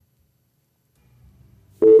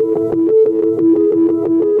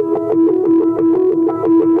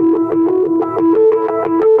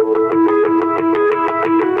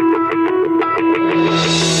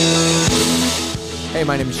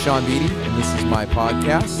Sean Beatty, and this is my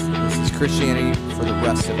podcast. This is Christianity for the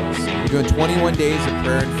rest of us. We're doing 21 days of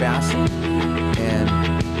prayer and fasting,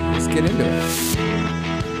 and let's get into it.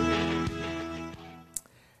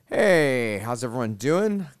 Hey, how's everyone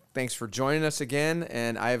doing? Thanks for joining us again.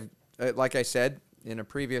 And I've, like I said in a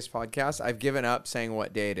previous podcast, I've given up saying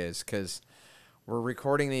what day it is because we're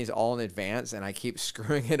recording these all in advance, and I keep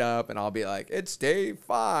screwing it up, and I'll be like, it's day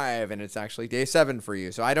 5, and it's actually day 7 for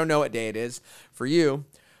you. So I don't know what day it is for you,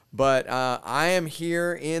 but I am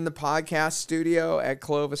here in the podcast studio at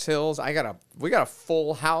Clovis Hills. We got a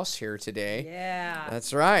full house here today. Yeah.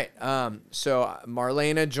 That's right. So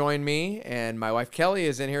Marlena joined me, and my wife Kelly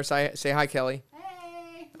is in here. Say hi, Kelly.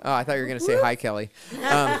 Hey. Oh, I thought you were going to say hi, Kelly.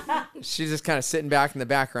 She's just kind of sitting back in the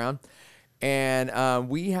background. And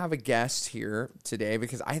we have a guest here today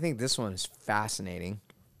because I think this one is fascinating.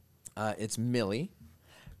 It's Millie.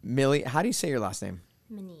 Millie, how do you say your last name?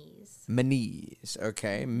 Maniz.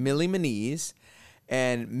 Okay. Millie Maniz.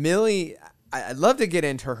 And Millie, I'd love to get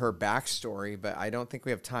into her backstory, but I don't think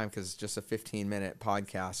we have time because it's just a 15-minute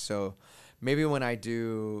podcast. So maybe when I'm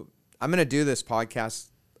going to do this podcast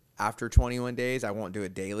after 21 days. I won't do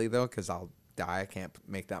it daily, though, because I'll die. I can't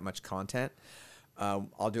make that much content.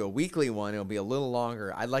 I'll do a weekly one. It'll be a little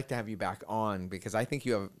longer. I'd like to have you back on because I think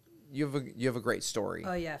you have a great story.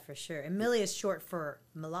 Oh yeah, for sure. And Millie is short for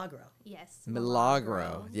Milagro. Yes.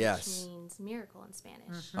 Milagro. Yes. Which means miracle in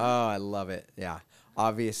Spanish. Mm-hmm. Oh, I love it. Yeah.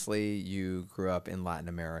 Obviously, you grew up in Latin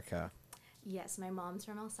America. Yes, my mom's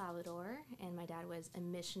from El Salvador, and my dad was a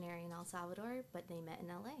missionary in El Salvador, but they met in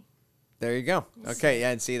LA. There you go. Okay,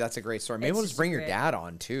 yeah, and see, that's a great story. Maybe It's we'll just bring your great. dad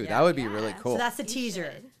on, too. Yeah. That would be Yeah. really cool. So that's the You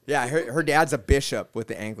teaser. should. Yeah, her dad's a bishop with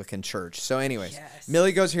the Anglican Church. So anyways, Yes.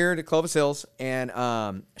 Millie goes here to Clovis Hills, and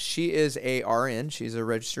she is a RN. She's a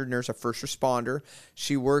registered nurse, a first responder.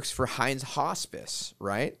 She works for Heinz Hospice,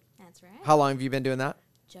 right? That's right. How long have you been doing that?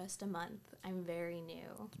 Just a month. I'm very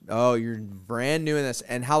new. Oh, you're brand new in this.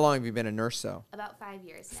 And how long have you been a nurse, though? About 5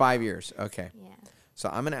 years now. 5 years. Okay. Yeah. So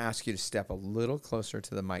I'm going to ask you to step a little closer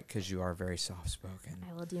to the mic because you are very soft-spoken.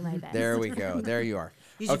 I will do my best. There we go. There you are.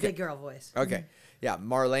 Use your Okay. big girl voice. Okay. Yeah,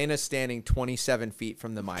 Marlena's standing 27 feet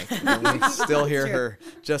from the mic, and we still hear her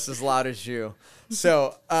just as loud as you.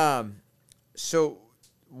 So, so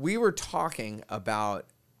we were talking about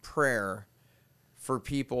prayer for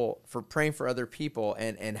people, for praying for other people,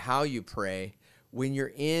 and how you pray when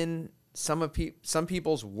you're in some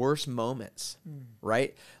people's worst moments,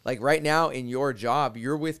 right? Like right now in your job,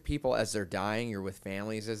 you're with people as they're dying. You're with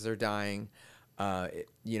families as they're dying.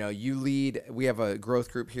 You lead, we have a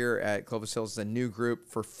growth group here at Clovis Hills, a new group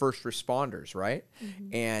for first responders, right?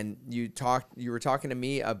 Mm-hmm. And you were talking to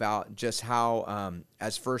me about just how,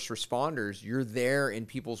 as first responders, you're there in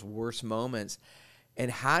people's worst moments. And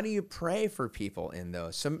how do you pray for people in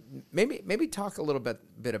those? So maybe talk a little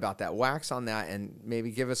bit about that, wax on that, and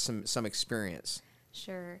maybe give us some experience.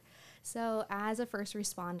 Sure. So as a first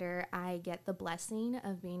responder, I get the blessing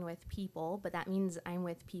of being with people, but that means I'm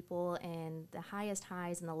with people in the highest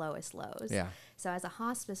highs and the lowest lows. Yeah. So as a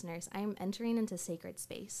hospice nurse, I'm entering into sacred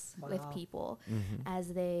space Wow. with people Mm-hmm.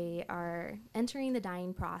 as they are entering the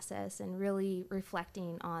dying process and really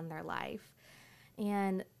reflecting on their life.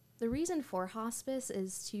 And the reason for hospice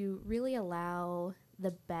is to really allow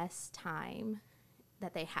the best time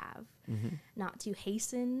that they have, not to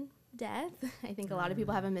hasten death. I think a lot of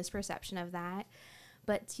people have a misperception of that,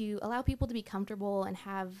 but to allow people to be comfortable and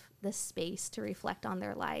have the space to reflect on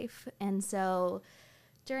their life. And so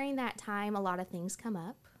during that time, a lot of things come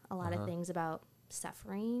up, a lot of things about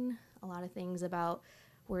suffering, a lot of things about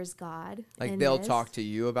where's God. Like in they'll this. talk to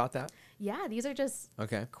you about that? Yeah, these are just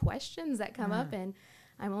Okay. questions that come up, and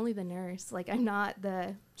I'm only the nurse. Like, I'm not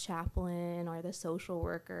the chaplain or the social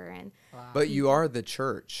worker, and But you are the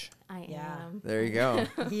church. I Yeah. am. There you go.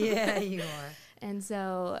 Yeah, you are. And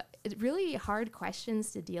so it's really hard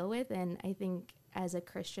questions to deal with. And I think as a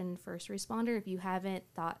Christian first responder, if you haven't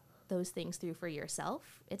thought those things through for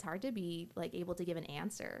yourself, it's hard to be like able to give an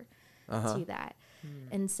answer to that.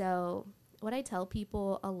 And so what I tell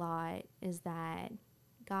people a lot is that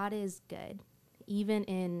God is good. Even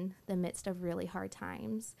in the midst of really hard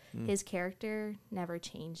times, his character never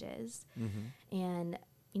changes. And,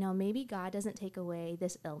 maybe God doesn't take away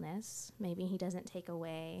this illness. Maybe he doesn't take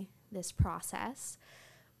away this process.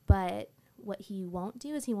 But what he won't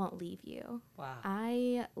do is he won't leave you. Wow.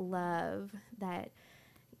 I love that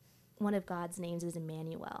one of God's names is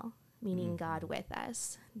Emmanuel, meaning God with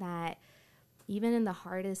us. That even in the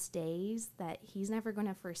hardest days, that he's never going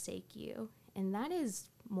to forsake you. And that is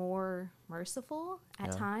more merciful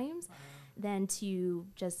at times than to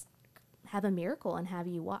just have a miracle and have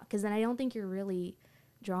you walk. Because then I don't think you're really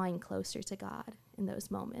drawing closer to God. in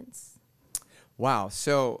those moments. Wow.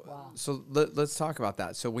 So, Wow. let's talk about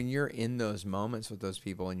that. So when you're in those moments with those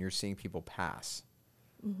people and you're seeing people pass,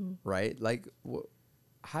 right? Like,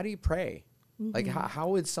 how do you pray? Like, how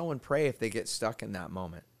would someone pray if they get stuck in that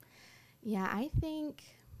moment? Yeah, I think,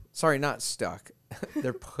 Sorry, not stuck.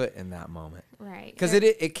 They're put in that moment. right. Because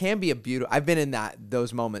it can be a beautiful. I've been in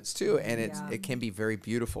those moments too, and Yeah. it can be very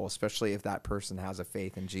beautiful, especially if that person has a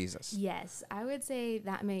faith in Jesus. Yes, I would say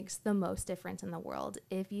that makes the most difference in the world.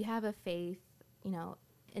 If you have a faith,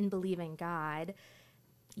 in believing God,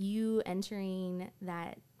 you entering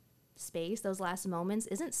that space, those last moments,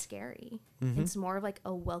 isn't scary. It's more of like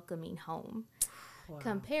a welcoming home Wow.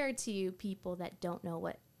 compared to people that don't know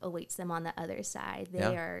what awaits them on the other side. They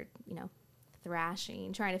Yeah. are,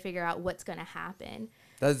 thrashing, trying to figure out what's going to happen.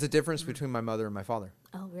 That's the difference between my mother and my father.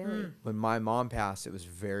 Oh, really? When my mom passed, it was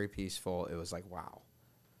very peaceful. It was like, wow.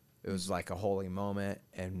 It was like a holy moment.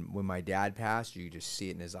 And when my dad passed, you just see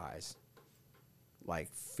it in his eyes.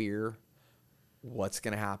 Like fear, what's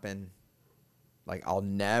going to happen? Like, I'll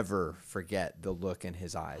never forget the look in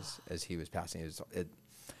his eyes as he was passing.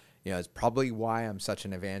 It's probably why I'm such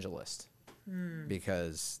an evangelist.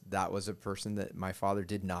 Because that was a person that my father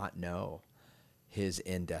did not know his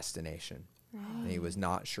end destination. Right. And he was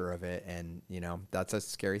not sure of it. And, that's a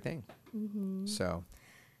scary thing. So,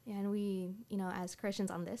 Yeah, and we, as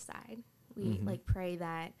Christians on this side, we like pray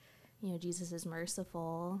that, Jesus is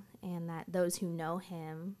merciful and that those who know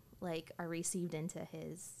him like are received into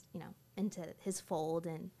his, into his fold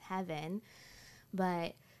in heaven.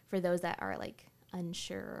 But for those that are like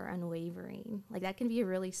unsure or unwavering, like that can be a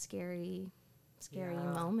really scary Yeah.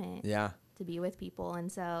 moment yeah. to be with people.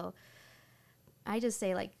 And so I just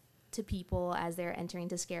say like to people as they're entering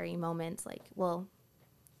into scary moments, like, well,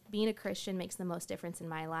 being a Christian makes the most difference in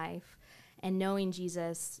my life, and knowing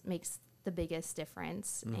Jesus makes the biggest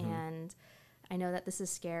difference. And I know that this is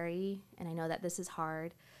scary and I know that this is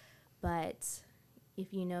hard, but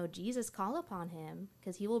if you know Jesus, call upon him,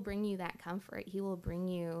 because he will bring you that comfort. He will bring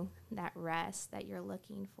you that rest that you're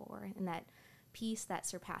looking for and that peace that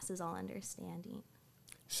surpasses all understanding.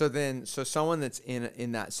 So someone that's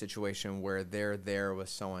in that situation where they're there with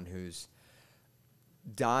someone who's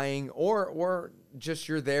dying, or just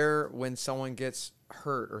you're there when someone gets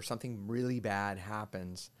hurt or something really bad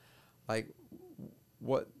happens, like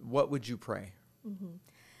what would you pray?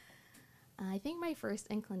 I think my first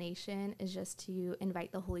inclination is just to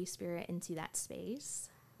invite the Holy Spirit into that space,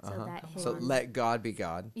 so that So let God be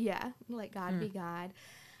God. yeah, let God be God.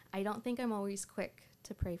 I don't think I'm always quick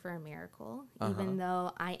to pray for a miracle, even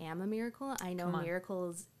though I am a miracle. I know Come on.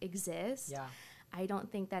 miracles exist. Yeah. I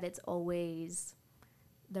don't think that it's always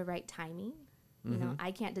the right timing. You know, I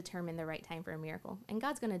can't determine the right time for a miracle, and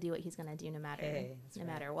God's going to do what he's going to do no matter That's right.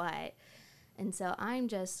 matter what. And so I'm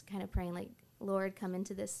just kind of praying like, Lord, come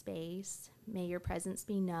into this space. May your presence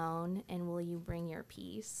be known, and will you bring your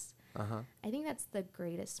peace? I think that's the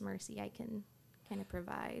greatest mercy I can kind of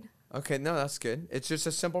provide. Okay, no, that's good. It's just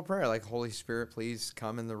a simple prayer, like, Holy Spirit, please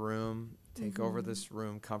come in the room, take over this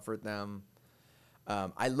room, comfort them.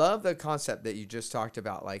 I love the concept that you just talked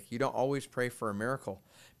about. Like, you don't always pray for a miracle,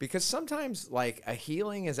 because sometimes, like, a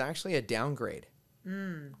healing is actually a downgrade.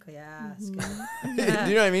 Yeah. It's good. Do you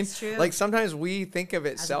know what I mean? It's true. Like, sometimes we think of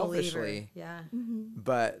it As a believer. selfishly, Yeah.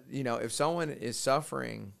 but, if someone is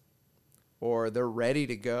suffering or they're ready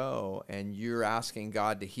to go and you're asking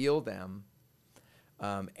God to heal them,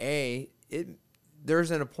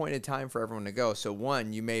 there's an appointed time for everyone to go. So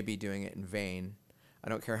one, you may be doing it in vain. I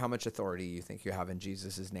don't care how much authority you think you have in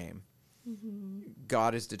Jesus' name.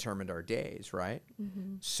 God has determined our days, right?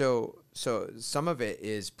 So some of it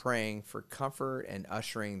is praying for comfort and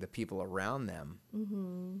ushering the people around them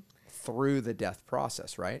through the death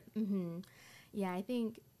process, right? Yeah, I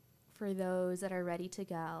think for those that are ready to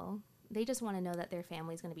go, they just want to know that their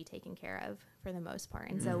family is going to be taken care of for the most part.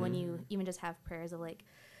 And so when you even just have prayers of like,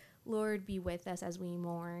 Lord, be with us as we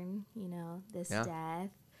mourn, this death,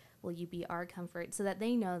 will you be our comfort, so that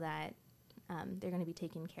they know that they're going to be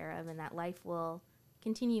taken care of and that life will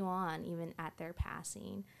continue on even at their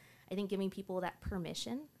passing. I think giving people that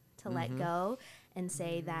permission to let go and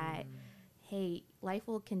say that, hey, life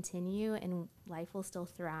will continue and life will still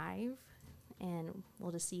thrive, and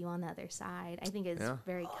we'll just see you on the other side, I think is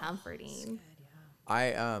very comforting. I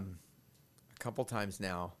a couple times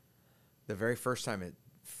now, the very first time it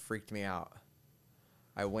freaked me out.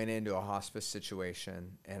 I went into a hospice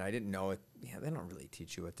situation and I didn't know it. Yeah, they don't really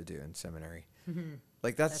teach you what to do in seminary.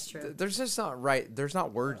 Like that's true. There's just not right. There's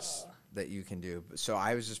not words that you can do. So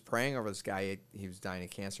I was just praying over this guy. He was dying of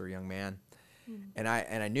cancer, a young man, and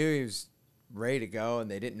I knew he was ready to go,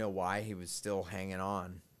 and they didn't know why he was still hanging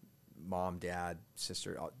on. mom, dad,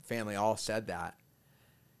 sister, family all said that.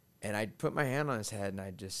 And I put my hand on his head and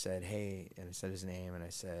I just said, hey, and I said his name and I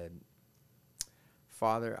said,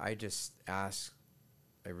 Father, I just ask,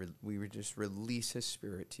 we would just release his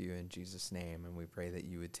spirit to you in Jesus' name, and we pray that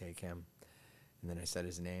you would take him. And then I said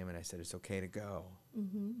his name and I said, it's okay to go.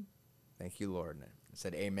 Thank you, Lord. And I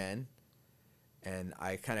said, amen. And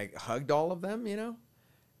I kind of hugged all of them,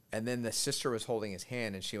 and then the sister was holding his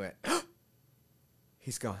hand and she went,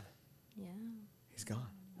 he's gone. Yeah. He's gone.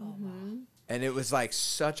 Oh, wow. And it was like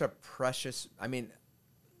such a precious,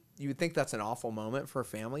 you would think that's an awful moment for a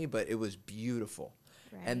family, but it was beautiful.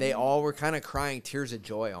 Right. And they all were kind of crying tears of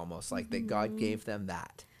joy almost, like that God gave them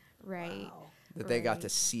that. Right. Wow. That they got to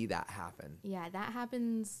Right. see that happen. Yeah, that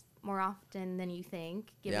happens more often than you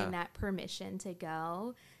think. Giving that permission to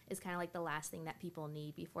go is kind of like the last thing that people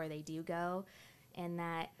need before they do go. And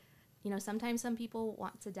that, sometimes some people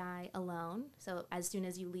want to die alone. So as soon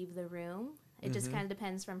as you leave the room, it just kind of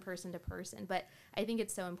depends from person to person. But I think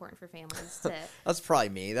it's so important for families to, That's probably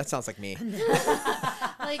me. That sounds like me.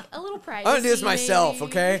 like, a little privacy. I'm going to do this myself,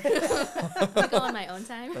 maybe. okay? I go on my own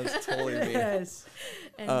time. That's totally me. Yes.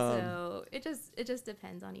 And so it just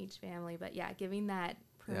depends on each family. But yeah, giving that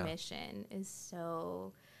permission is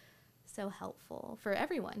so helpful for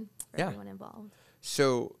everyone, everyone involved.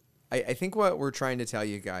 So I think what we're trying to tell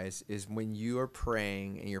you guys is when you are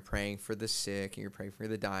praying and you're praying for the sick and you're praying for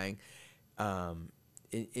the dying,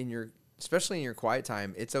 especially in your quiet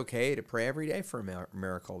time, it's okay to pray every day for a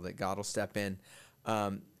miracle that God will step in.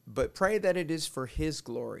 But pray that it is for his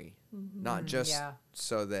glory, not just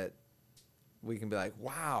so that we can be like,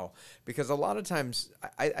 wow. Because a lot of times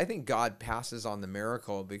I think God passes on the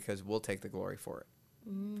miracle because we'll take the glory for it.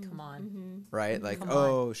 Come on. Right? Like, Come on.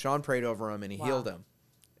 oh, Sean prayed over him and he healed him.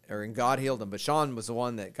 And God healed him. But Sean was the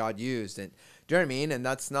one that God used. And do you know what I mean? And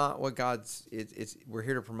that's not what it's we're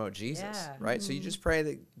here to promote Jesus. Yeah. Right? So you just pray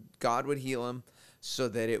that God would heal him so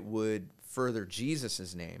that it would further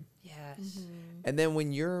Jesus' name. Yes. And then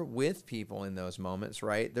when you're with people in those moments,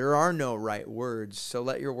 right, there are no right words. So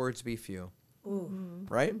let your words be few. Ooh.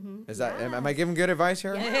 Right? Is that, am I giving good advice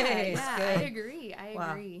here? Yes, Yeah, good. I agree. I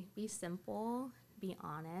Wow. agree. Be simple, be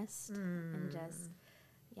honest, and just,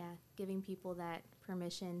 giving people that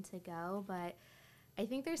permission to go. But I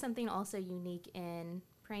think there's something also unique in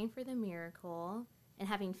praying for the miracle and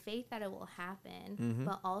having faith that it will happen,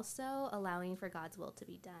 but also allowing for God's will to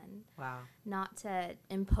be done. Wow. Not to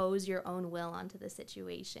impose your own will onto the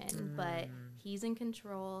situation, but he's in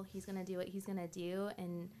control. He's going to do what he's going to do,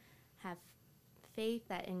 and have faith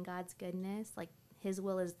that in God's goodness, like, his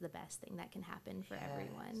will is the best thing that can happen for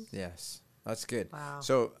everyone. Yes. That's good. Wow.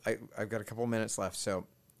 So I've got a couple minutes left. So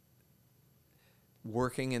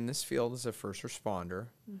working in this field as a first responder,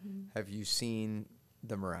 have you seen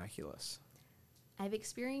the miraculous? I've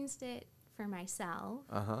experienced it for myself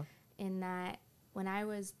Uh-huh. in that when I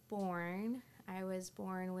was born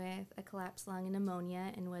with a collapsed lung and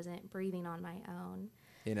pneumonia and wasn't breathing on my own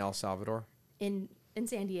In El Salvador? in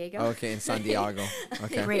San Diego. Okay, in San Diego.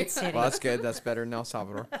 Okay. Great city. Well, that's good. That's better than El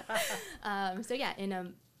Salvador. So yeah, in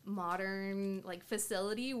a modern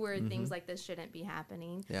facility where things like this shouldn't be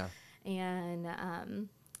happening. Yeah. And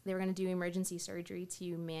they were going to do emergency surgery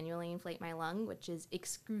to manually inflate my lung, which is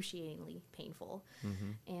excruciatingly painful.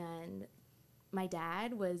 And my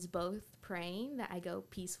dad was both praying that I go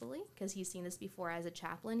peacefully, because he's seen this before as a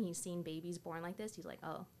chaplain. He's seen babies born like this. He's like,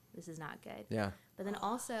 oh, this is not good. Yeah. But then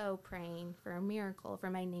also praying for a miracle, for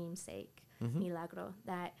my namesake, Milagro,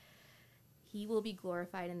 that he will be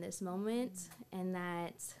glorified in this moment, and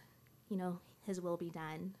that, his will be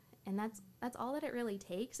done. And that's all that it really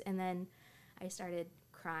takes. And then I started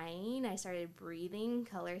crying. I started breathing.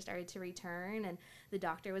 Color started to return. And the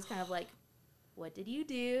doctor was kind of like, what did you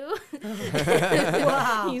do?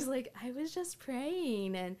 Wow. He's like, I was just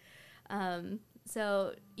praying. And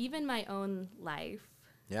so even my own life,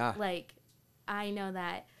 Yeah. like, I know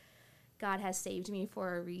that God has saved me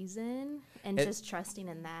for a reason, and just trusting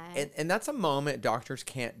in that. And that's a moment doctors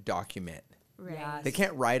can't document. Right. Yes. They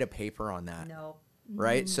can't write a paper on that. No.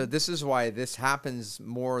 Right? So this is why this happens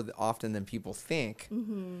more often than people think.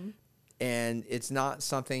 And it's not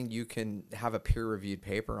something you can have a peer-reviewed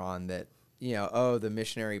paper on that, oh, the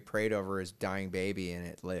missionary prayed over his dying baby and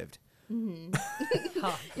it lived. Oh,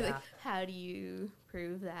 You're yeah. like, how do you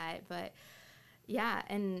prove that? But yeah,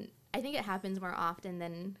 and I think it happens more often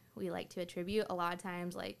than we like to attribute. A lot of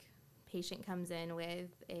times, like, patient comes in with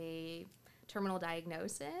a terminal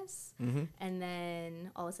diagnosis, and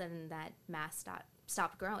then all of a sudden that mass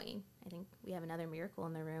stopped growing. I think we have another miracle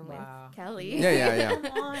in the room Wow. with Kelly. Yeah.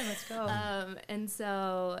 Come on, let's go. And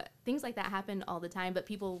so things like that happen all the time, but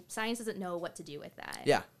science doesn't know what to do with that.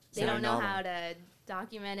 Yeah. They don't know normal. how to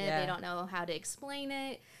document it. Yeah. They don't know how to explain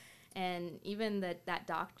it. And even that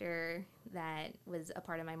doctor that was a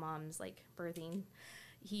part of my mom's like birthing,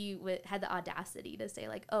 he had the audacity to say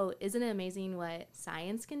like, "Oh, isn't it amazing what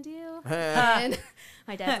science can do?" And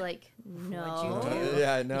my dad's like, "No, What'd you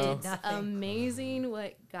Yeah, no. it's Nothing. amazing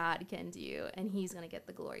what God can do, and He's gonna get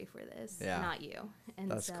the glory for this, Yeah. not you."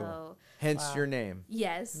 And That's so, cool. Hence Wow. your name.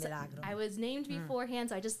 yes, Milagro. I was named beforehand,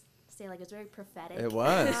 so I just say like it's very prophetic. It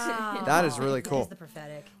was. Wow. That is really That cool. is the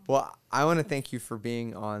prophetic. Well, I want to thank you for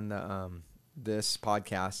being on the this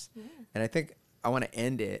podcast, and I think I want to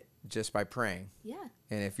end it just by praying. Yeah.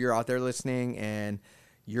 And if you're out there listening and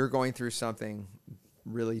you're going through something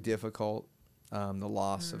really difficult, the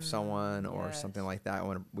loss of someone or yes. something like that,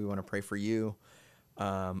 we want to pray for you.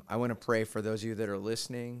 I want to pray for those of you that are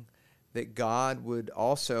listening, that God would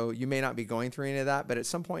also, you may not be going through any of that, but at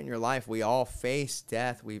some point in your life, we all face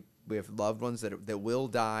death. We have loved ones that will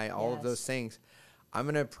die, all of Yes. those things. I'm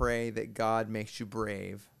going to pray that God makes you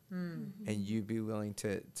brave and you be willing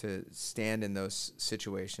to stand in those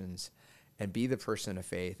situations and be the person of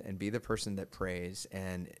faith and be the person that prays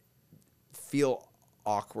and feel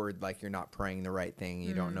awkward like you're not praying the right thing.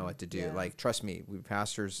 You don't know what to do. Yeah. Like, trust me, we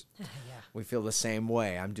pastors, Yeah. we feel the same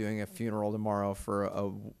way. I'm doing a funeral tomorrow for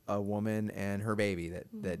a woman and her baby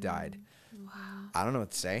that died. Wow. I don't know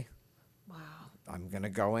what to say. Wow. I'm going to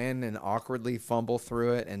go in and awkwardly fumble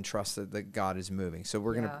through it and trust that God is moving. So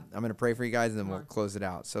I'm going to pray for you guys and then we'll close it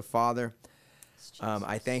out. So Father,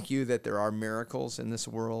 I thank you that there are miracles in this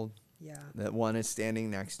world, Yeah. that one is standing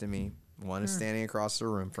next to me, one is standing across the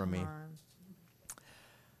room from me.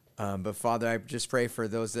 But Father, I just pray for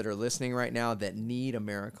those that are listening right now that need a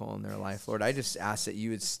miracle in their life. Lord, I just ask that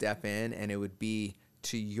you would step in and it would be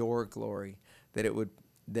to your glory,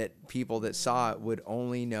 that people that saw it would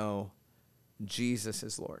only know Jesus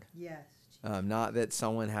is Lord. Yes. Not that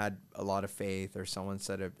someone had a lot of faith or someone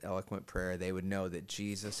said an eloquent prayer. They would know that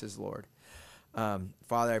Jesus is Lord.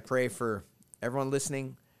 Father, I pray for everyone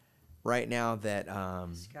listening right now that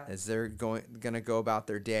as they're going to go about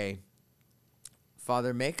their day,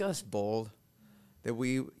 Father, make us bold, that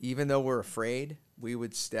we, even though we're afraid, we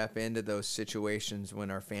would step into those situations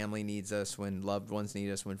when our family needs us, when loved ones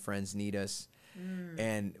need us, when friends need us.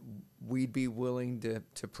 And we'd be willing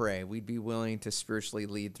to pray. We'd be willing to spiritually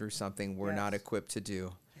lead through something we're not equipped to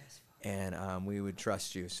do. Yes. And we would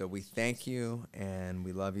trust you. So we thank you and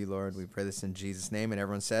we love you, Lord. We pray this in Jesus' name. And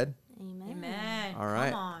everyone said, Amen. Amen. all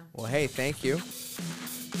right. Come on. Well, hey, thank you.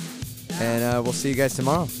 And we'll see you guys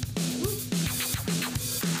tomorrow.